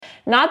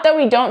Not that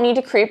we don't need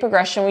to create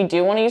progression. We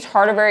do want to use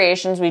harder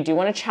variations. We do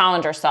want to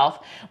challenge ourselves.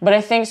 But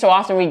I think so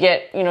often we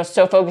get,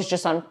 so focused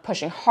just on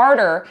pushing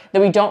harder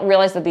that we don't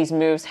realize that these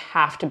moves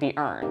have to be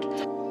earned.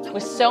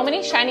 With so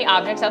many shiny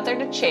objects out there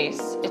to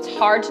chase, it's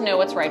hard to know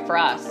what's right for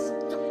us.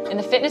 In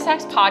the Fitness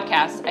Hacks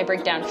podcast, I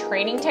break down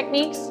training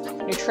techniques,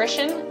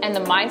 nutrition, and the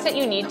mindset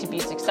you need to be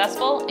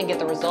successful and get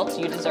the results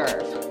you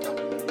deserve.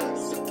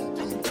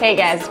 Hey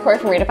guys, it's Corey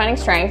from Redefining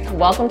Strength.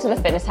 Welcome to the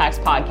Fitness Hacks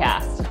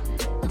podcast.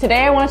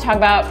 Today I want to talk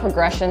about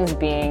progressions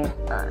being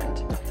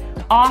earned.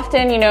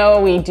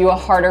 Often, we do a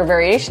harder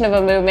variation of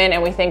a movement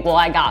and we think, well,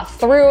 I got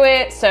through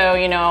it, so,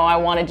 I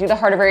want to do the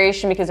harder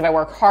variation because if I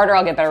work harder,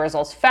 I'll get better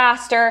results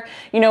faster.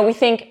 We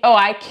think, oh,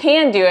 I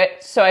can do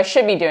it, so I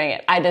should be doing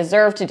it. I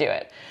deserve to do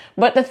it.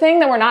 But the thing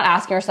that we're not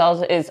asking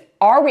ourselves is,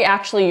 are we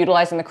actually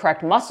utilizing the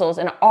correct muscles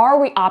and are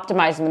we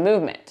optimizing the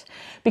movement?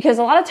 Because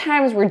a lot of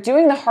times we're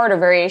doing the harder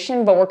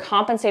variation, but we're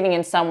compensating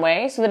in some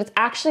way so that it's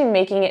actually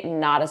making it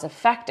not as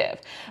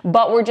effective.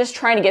 But we're just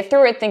trying to get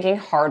through it thinking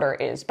harder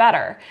is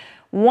better.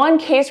 One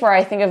case where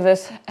I think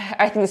this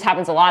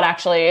happens a lot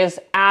actually, is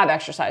ab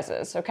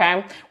exercises,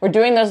 okay? We're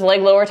doing those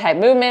leg lower type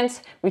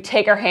movements. We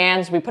take our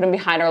hands, we put them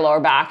behind our lower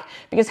back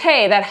because,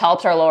 hey, that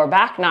helps our lower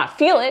back not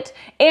feel it,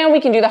 and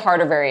we can do the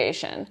harder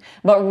variation.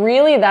 But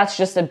really, that's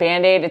just a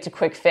Band-Aid. It's a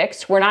quick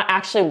fix. We're not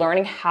actually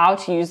learning how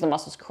to use the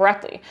muscles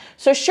correctly.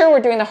 So sure,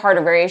 we're doing the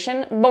harder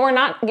variation, but we're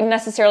not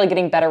necessarily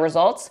getting better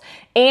results.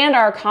 And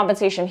our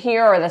compensation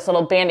here, or this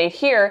little Band-Aid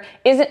here,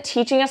 isn't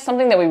teaching us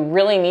something that we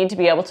really need to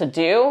be able to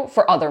do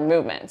for other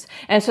movements.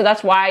 And so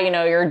that's why,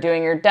 you're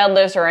doing your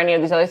deadlifts or any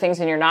of these other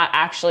things and you're not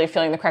actually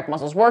feeling the correct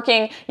muscles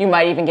working. You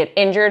might even get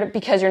injured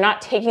because you're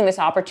not taking this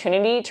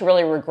opportunity to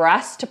really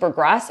regress, to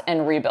progress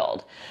and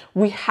rebuild.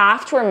 We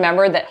have to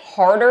remember that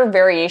harder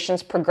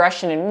variations,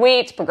 progression in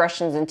weights,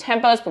 progressions in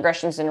tempos,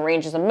 progressions in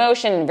ranges of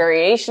motion, and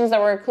variations that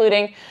we're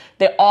including,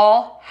 they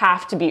all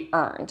have to be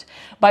earned.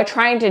 By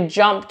trying to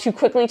jump too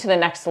quickly to the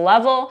next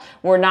level,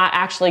 we're not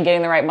actually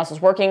getting the right muscles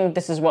working.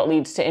 This is what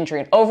leads to injury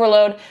and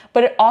overload,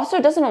 but it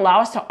also doesn't allow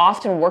us to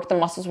often work the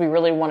muscles we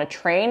really want to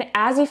train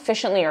as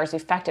efficiently or as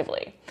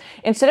effectively.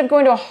 Instead of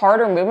going to a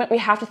harder movement, we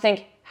have to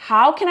think,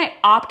 how can I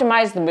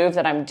optimize the move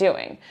that I'm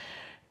doing?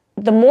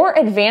 The more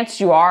advanced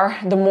you are,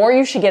 the more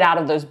you should get out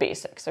of those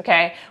basics,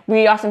 okay?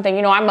 We often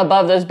think, I'm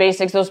above those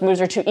basics, those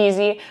moves are too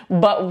easy,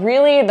 but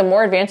really the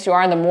more advanced you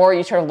are and the more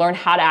you sort of learn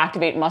how to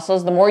activate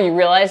muscles, the more you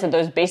realize that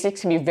those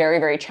basics can be very,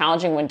 very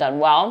challenging when done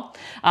well.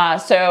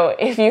 So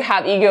if you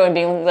have ego and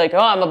being like, oh,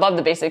 I'm above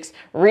the basics,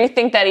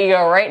 rethink that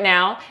ego right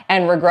now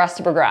and regress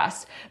to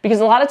progress. Because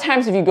a lot of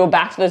times if you go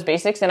back to those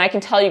basics, and I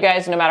can tell you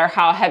guys, no matter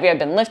how heavy I've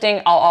been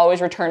lifting, I'll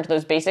always return to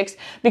those basics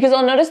because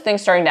I'll notice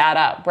things starting to add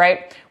up,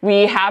 right?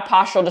 We have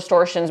postural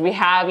distortions. We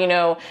have,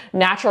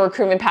 natural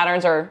recruitment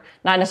patterns, or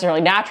not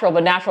necessarily natural,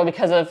 but natural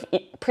because of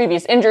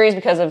previous injuries,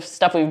 because of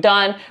stuff we've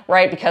done,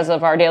 right? Because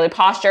of our daily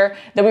posture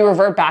that we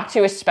revert back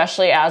to,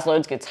 especially as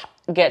loads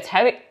gets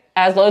heavy.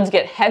 As loads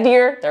get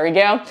heavier, there we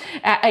go.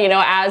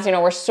 As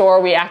we're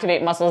sore, we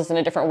activate muscles in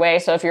a different way.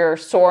 So if you're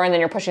sore and then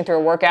you're pushing through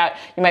a workout,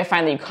 you might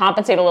find that you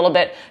compensate a little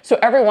bit. So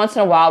every once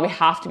in a while, we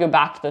have to go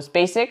back to those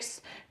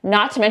basics.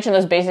 Not to mention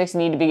those basics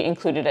need to be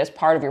included as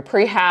part of your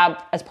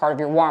prehab, as part of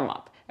your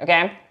warm-up,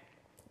 okay?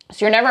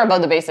 So you're never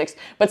above the basics,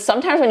 but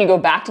sometimes when you go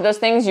back to those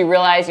things, you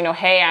realize,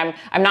 hey,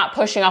 I'm not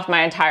pushing off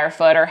my entire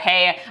foot, or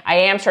hey, I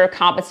am sort of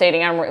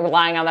compensating, I'm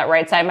relying on that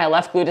right side, my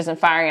left glute isn't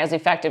firing as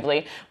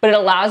effectively, but it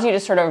allows you to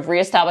sort of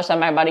reestablish that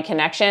mind-body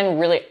connection,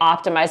 really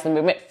optimize the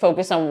movement,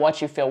 focus on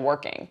what you feel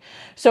working.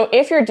 So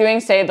if you're doing,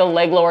 say, the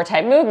leg lower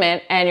type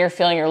movement and you're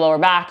feeling your lower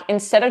back,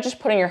 instead of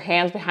just putting your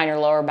hands behind your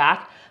lower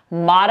back,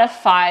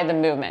 modify the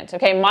movement,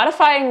 okay?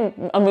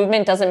 Modifying a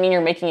movement doesn't mean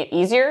you're making it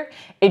easier.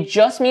 It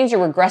just means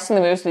you're regressing the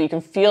move so that you can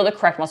feel the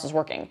correct muscles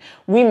working.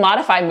 We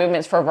modify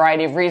movements for a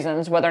variety of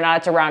reasons, whether or not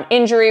it's around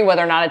injury,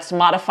 whether or not it's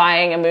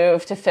modifying a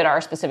move to fit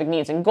our specific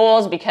needs and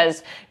goals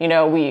because,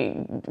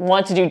 we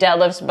want to do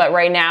deadlifts, but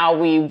right now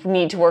we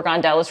need to work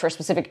on deadlifts for a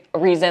specific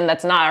reason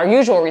that's not our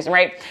usual reason,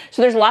 right?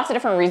 So there's lots of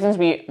different reasons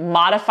we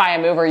modify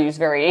a move or use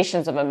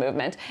variations of a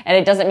movement, and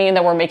it doesn't mean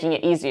that we're making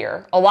it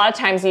easier. A lot of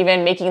times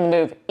even making the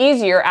move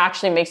easier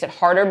actually makes it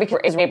harder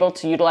because we're able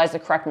to utilize the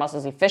correct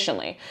muscles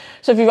efficiently.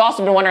 So if you've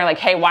also been wondering, like,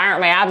 hey, why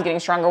aren't my abs getting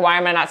stronger? Why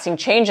am I not seeing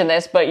change in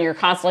this? But you're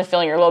constantly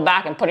feeling your low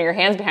back and putting your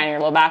hands behind your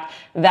low back.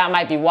 That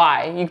might be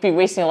why. You could be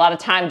wasting a lot of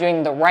time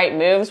doing the right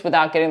moves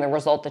without getting the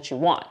result that you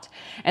want.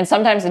 And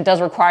sometimes it does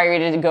require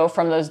you to go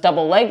from those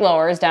double leg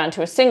lowers down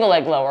to a single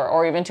leg lower,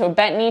 or even to a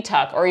bent knee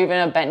tuck, or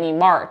even a bent knee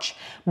march.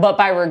 But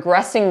by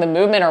regressing the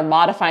movement or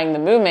modifying the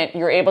movement,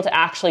 you're able to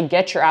actually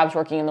get your abs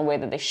working in the way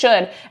that they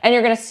should, and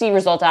you're going to see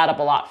results add up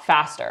a lot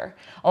faster.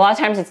 A lot of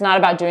times it's not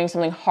about doing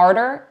something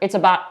harder, it's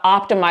about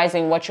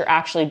optimizing what you're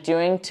actually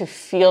doing to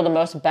feel the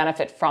most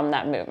benefit from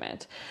that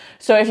movement.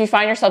 So if you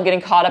find yourself getting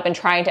caught up in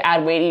trying to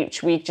add weight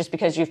each week just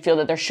because you feel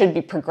that there should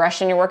be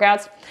progression in your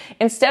workouts,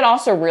 instead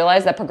also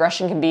realize that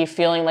progression can be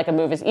feeling like a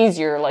move is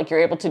easier, like you're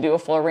able to do a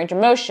fuller range of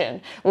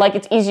motion, like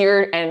it's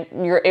easier and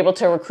you're able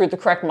to recruit the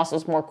correct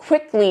muscles more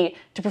quickly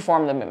to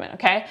perform the movement,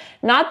 okay?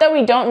 Not that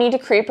we don't need to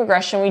create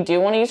progression. We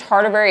do want to use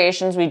harder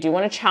variations. We do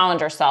want to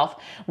challenge ourselves.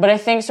 But I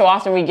think so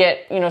often we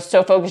get,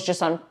 so focused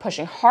just on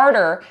pushing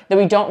harder that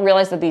we don't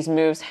realize that these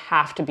moves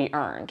have to be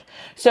earned.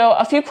 So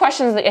a few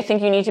questions that I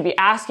think you need to be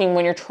asking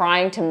when you're trying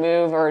to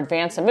move or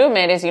advance a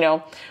movement is,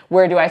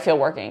 where do I feel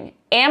working?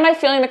 Am I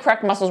feeling the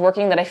correct muscles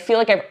working, that I feel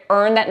like I've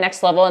earned that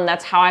next level and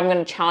that's how I'm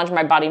going to challenge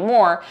my body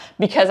more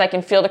because I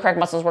can feel the correct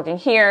muscles working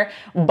here,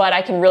 but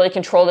I can really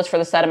control this for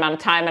the set amount of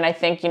time. And I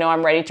think,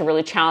 I'm ready to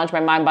really challenge my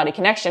mind-body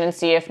connection and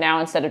see if now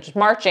instead of just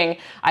marching,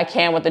 I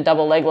can with the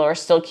double leg lower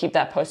still keep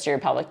that posterior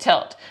pelvic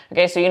tilt.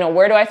 Okay, so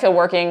where do I feel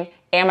working?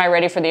 Am I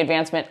ready for the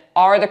advancement?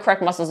 Are the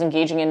correct muscles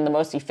engaging in the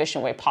most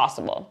efficient way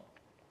possible?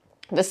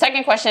 The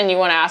second question you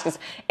want to ask is,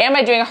 am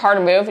I doing a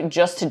harder move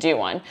just to do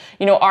one?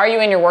 Are you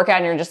in your workout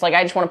and you're just like,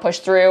 I just want to push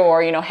through,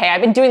 or, hey, I've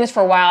been doing this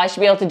for a while, I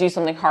should be able to do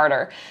something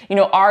harder.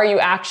 Are you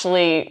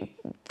actually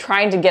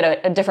trying to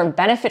get a different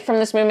benefit from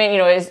this movement?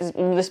 Is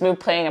this move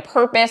playing a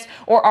purpose?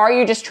 Or are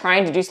you just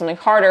trying to do something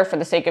harder for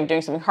the sake of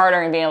doing something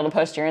harder and being able to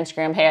post to your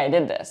Instagram, hey, I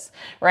did this,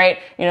 right?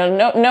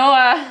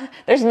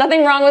 There's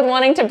nothing wrong with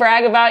wanting to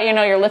brag about,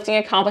 your lifting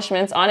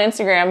accomplishments on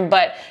Instagram,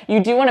 but you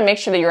do want to make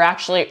sure that you're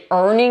actually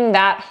earning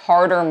that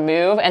harder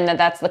move and that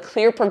that's the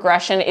clear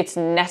progression. It's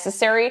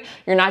necessary.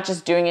 You're not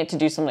just doing it to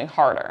do something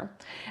harder.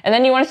 And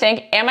then you want to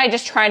think, am I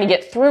just trying to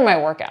get through my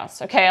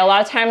workouts? Okay, a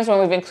lot of times when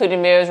we've included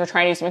moves, we're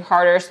trying to do something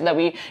harder so that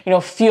we,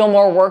 feel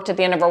more worked at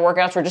the end of our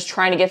workouts. We're just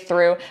trying to get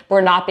through.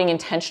 We're not being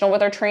intentional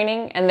with our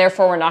training, and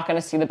therefore we're not going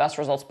to see the best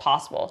results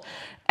possible.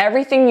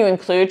 Everything you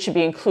include should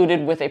be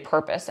included with a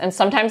purpose. And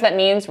sometimes that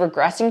means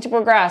regressing to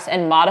progress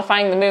and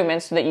modifying the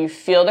movement so that you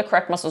feel the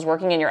correct muscles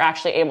working and you're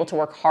actually able to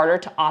work harder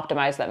to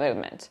optimize that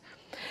movement.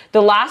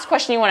 The last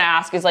question you want to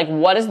ask is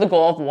what is the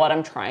goal of what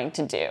I'm trying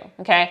to do?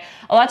 Okay.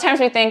 A lot of times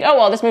we think, oh,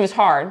 well, this move is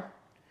hard.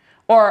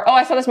 Or, oh,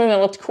 I saw this movement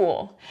looked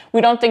cool.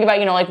 We don't think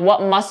about,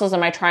 what muscles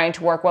am I trying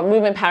to work? What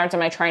movement patterns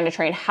am I trying to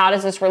train? How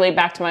does this relate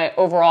back to my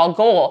overall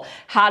goal?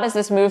 How does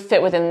this move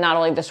fit within not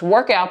only this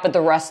workout, but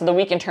the rest of the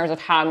week in terms of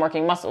how I'm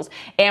working muscles?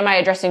 Am I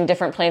addressing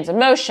different planes of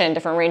motion,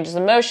 different ranges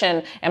of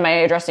motion? Am I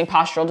addressing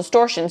postural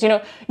distortions?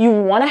 You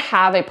want to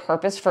have a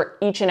purpose for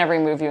each and every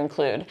move you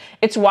include.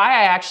 It's why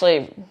I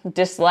actually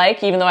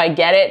dislike, even though I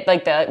get it,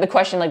 the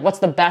question, what's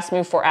the best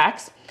move for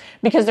X?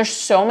 Because there's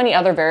so many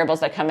other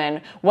variables that come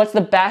in. What's the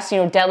best,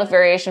 deadlift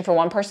variation for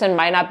one person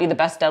might not be the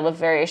best deadlift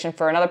variation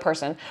for another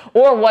person.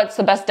 Or what's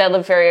the best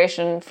deadlift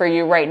variation for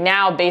you right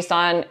now based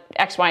on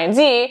X, Y, and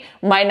Z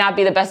might not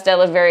be the best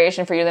deadlift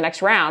variation for you the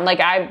next round.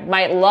 I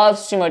might love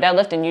sumo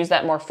deadlift and use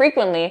that more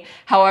frequently.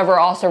 However,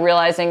 also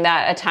realizing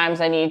that at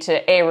times I need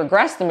to A,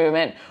 regress the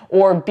movement,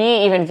 or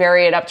B, even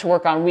vary it up to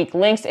work on weak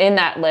links in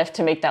that lift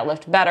to make that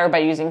lift better by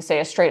using, say,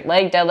 a straight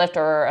leg deadlift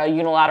or a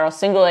unilateral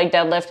single leg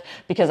deadlift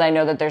because I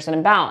know that there's an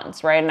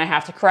imbalance, right? And I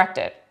have to correct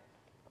it.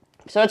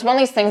 So it's one of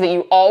these things that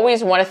you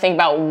always want to think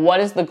about, what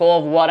is the goal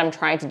of what I'm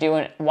trying to do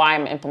and why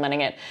I'm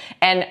implementing it.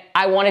 And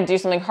I want to do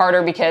something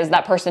harder because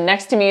that person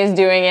next to me is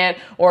doing it,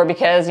 or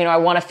because, I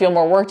want to feel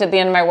more worked at the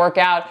end of my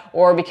workout,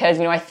 or because,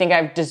 I think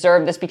I've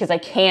deserved this because I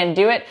can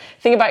do it.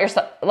 Think about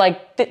yourself,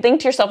 think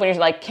to yourself when you're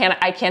like,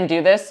 I can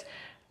do this.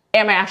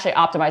 Am I actually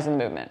optimizing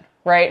the movement?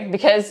 Right?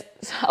 Because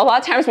a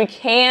lot of times we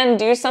can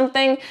do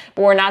something,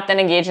 but we're not then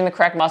engaging the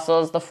correct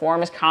muscles. The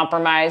form is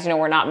compromised.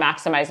 We're not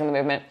maximizing the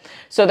movement.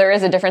 So there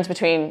is a difference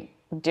between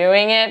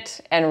doing it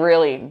and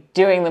really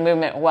doing the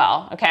movement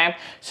well, okay?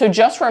 So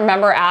just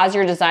remember, as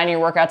you're designing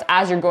your workouts,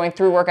 as you're going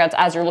through workouts,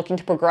 as you're looking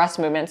to progress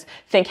movements,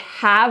 think,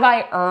 have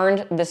I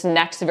earned this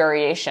next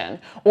variation?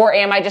 Or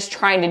am I just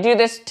trying to do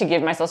this to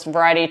give myself some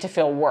variety to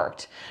feel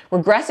worked?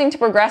 Regressing to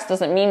progress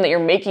doesn't mean that you're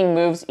making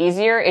moves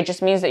easier. It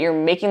just means that you're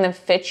making them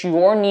fit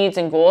your needs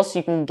and goals so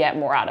you can get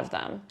more out of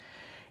them.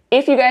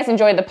 If you guys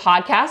enjoyed the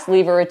podcast,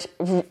 leave a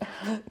review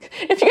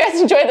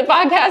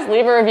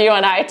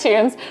on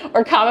iTunes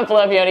or comment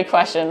below if you have any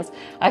questions.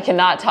 I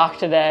cannot talk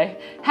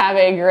today. Have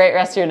a great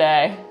rest of your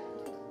day.